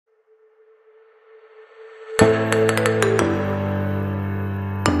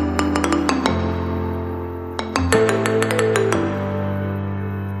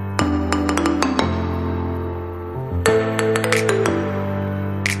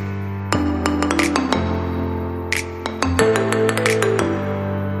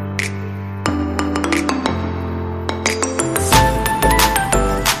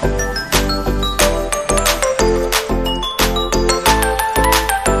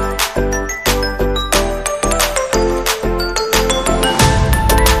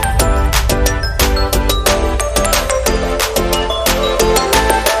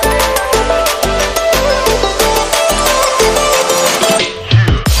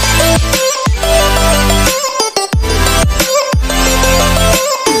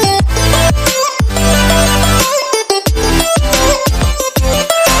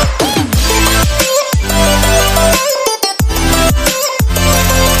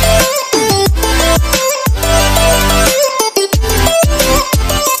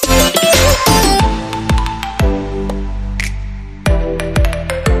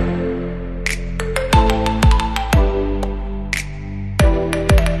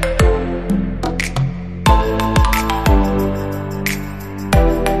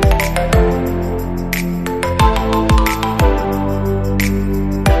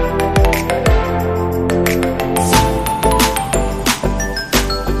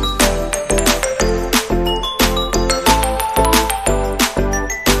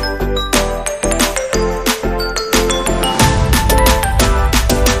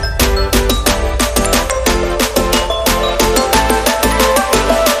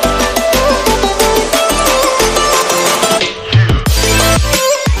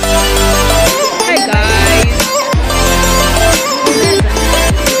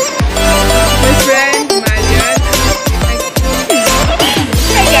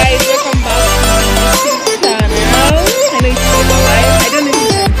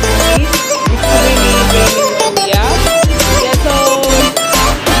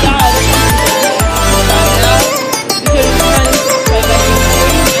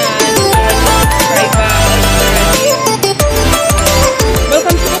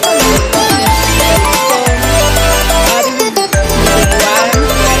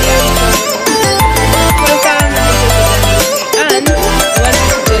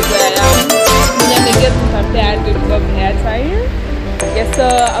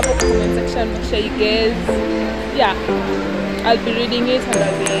sure you guys, yeah, I'll be reading it and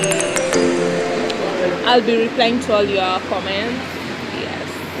I'll be replying to all your comments. Yes,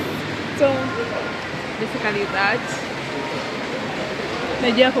 so basically that.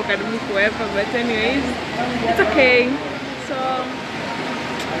 Najua ko karibu kuwepa, but anyways, it's okay. So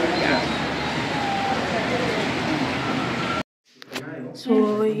yeah.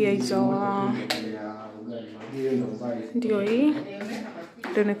 So here is our Yeeey.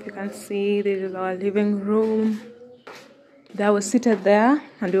 I don't know if you can see, this is our living room. I was seated there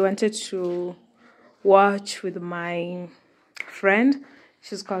and we wanted to watch with my friend.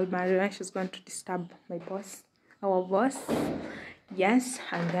 She's called Maria. She's going to disturb my boss, our boss. Yes,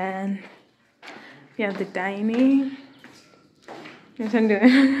 and then we have the dining.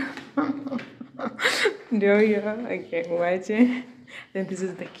 Okay, watching. Then this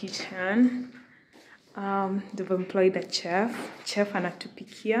is the kitchen. They've employed a chef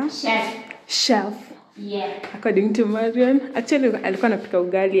anatupikia. Chef. Yeah. According to Marian, actually alikuwa anapika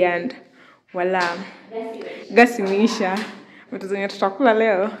ugali and wala gas imeisha. But zenye tutakula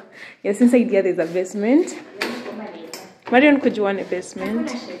leo. Yes, inside here there's a basement. Marian, could you want a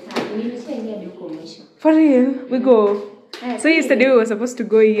basement? For real? We go. So yesterday we were supposed to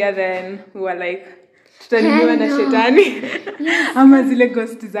go here, then we were like, tutaliwa na shetani. Ama zile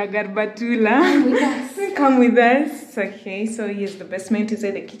ghost za Garbatula. Come with us. Okay, so here's the basement,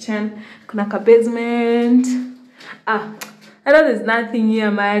 inside the kitchen. Kuna ka basement. I thought there's nothing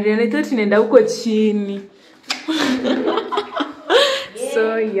here, Marian. I thought inaenda huko chini.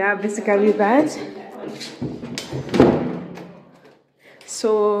 So yeah, basically that.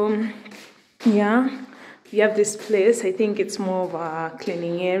 So yeah, we have this place. I think it's more of a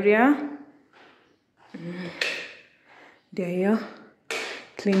cleaning area. There,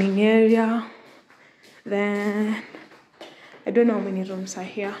 cleaning area. Then I don't know how many rooms are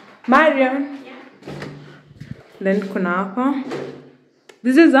here. Marian. Yeah. Then kuna hapa.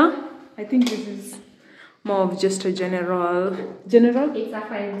 This is I think this is more of just a general. It's a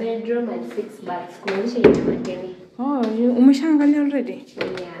 5-bedroom and 6 baths. Oh, you umeshaangalia already?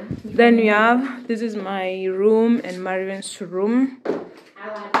 Yeah. Then we have, this is my room and Marian's room.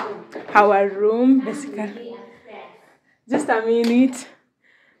 Our room, basically. Just a minute.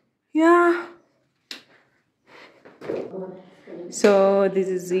 Yeah. So this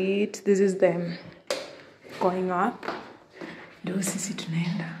is it. This is them going up. Do sisi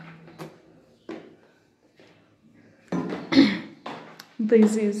tunaenda.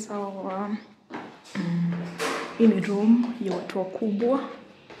 This is our in a room ya watu wakubwa.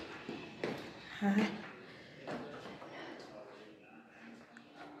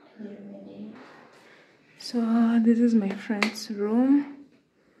 So this is my friend's room.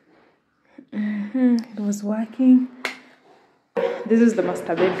 It was working. This is the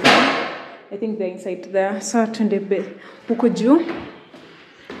master bedroom. I think they're inside there. So twende bed huko juu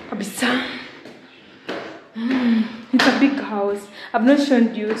kabisa. It's a big house. I've not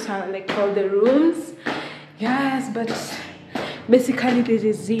shown you some, like all the rooms. Yes, but basically this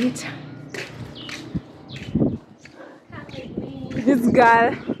is it. This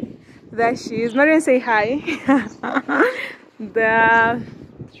girl, there she is. Marian, say hi. That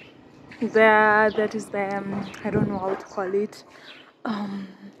is the I don't know how to call it.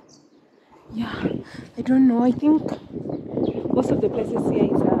 Yeah, I don't know. I think most of the places here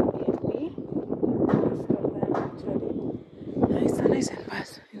is B&B. It's a nice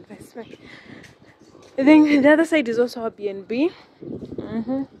investment. I think the other side is also a B&B.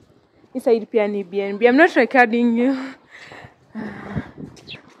 This side is B&B. I'm not recording you.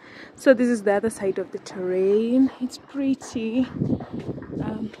 So this is the other side of the terrain. It's pretty.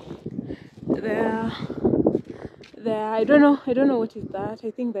 There. I don't know what is that.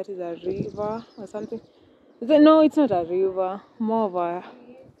 I think that is a river or something. No, it's not a river. More of a.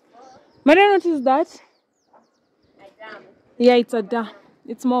 Maria, what is that? A dam. Yeah, it's a dam.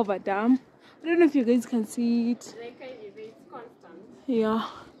 It's more of a dam. I don't know if you guys can see it. It's constant. Yeah.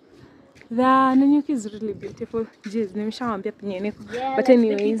 The Nanyuki is really beautiful. Jeez, nimeshawambia penye niko. But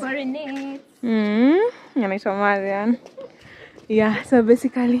anyways. Anaitwa Marian. Yeah, so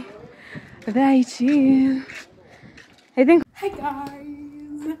basically there it is. I think. Hi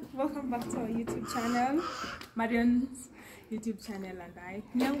guys, welcome back to our YouTube channel, Marian's YouTube channel, and I.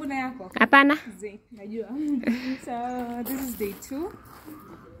 Nyangu na yako? Hapana. Najua. So this is day 2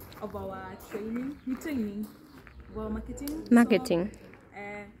 of our training. Of our marketing.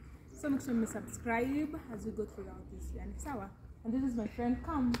 So make sure you subscribe as we go throughout this journey. Sawa. And this is my friend.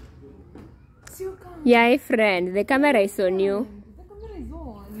 Come. See you come. Yeah, friend. The camera is on you. The camera is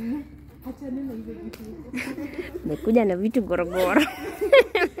on. Achana na hizo vitu. Nimekuja na vitu gorogoro.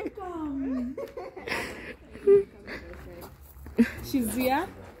 Come. She's here.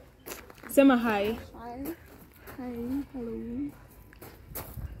 Sema hi. Hi. Hi. Hello.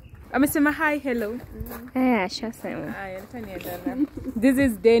 Amesema hi, hello. Shasema. This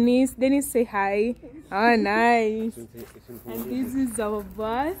is Dennis. Dennis, say hi. Oh, nice. And this is our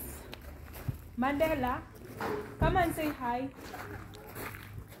boss, Mandela. Come and say hi.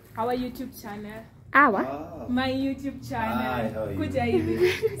 Our YouTube channel. What? My YouTube channel. Hi, how are you? Kuja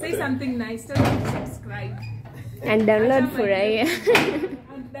hivi. Say something nice. Tell them to subscribe. And download Furahia.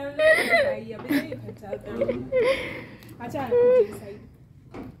 And download Furahia. But then you can tell them. Acha kuja inside.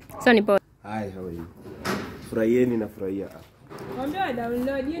 So nipo. Hi, how are you? Furahieni na furahia. Mwambie wa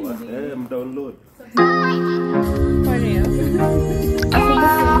download hiyo ndio. Mdownload. For real.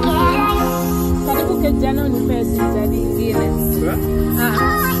 Karibu kijana unipee zawadi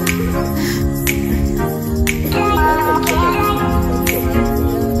nyingine.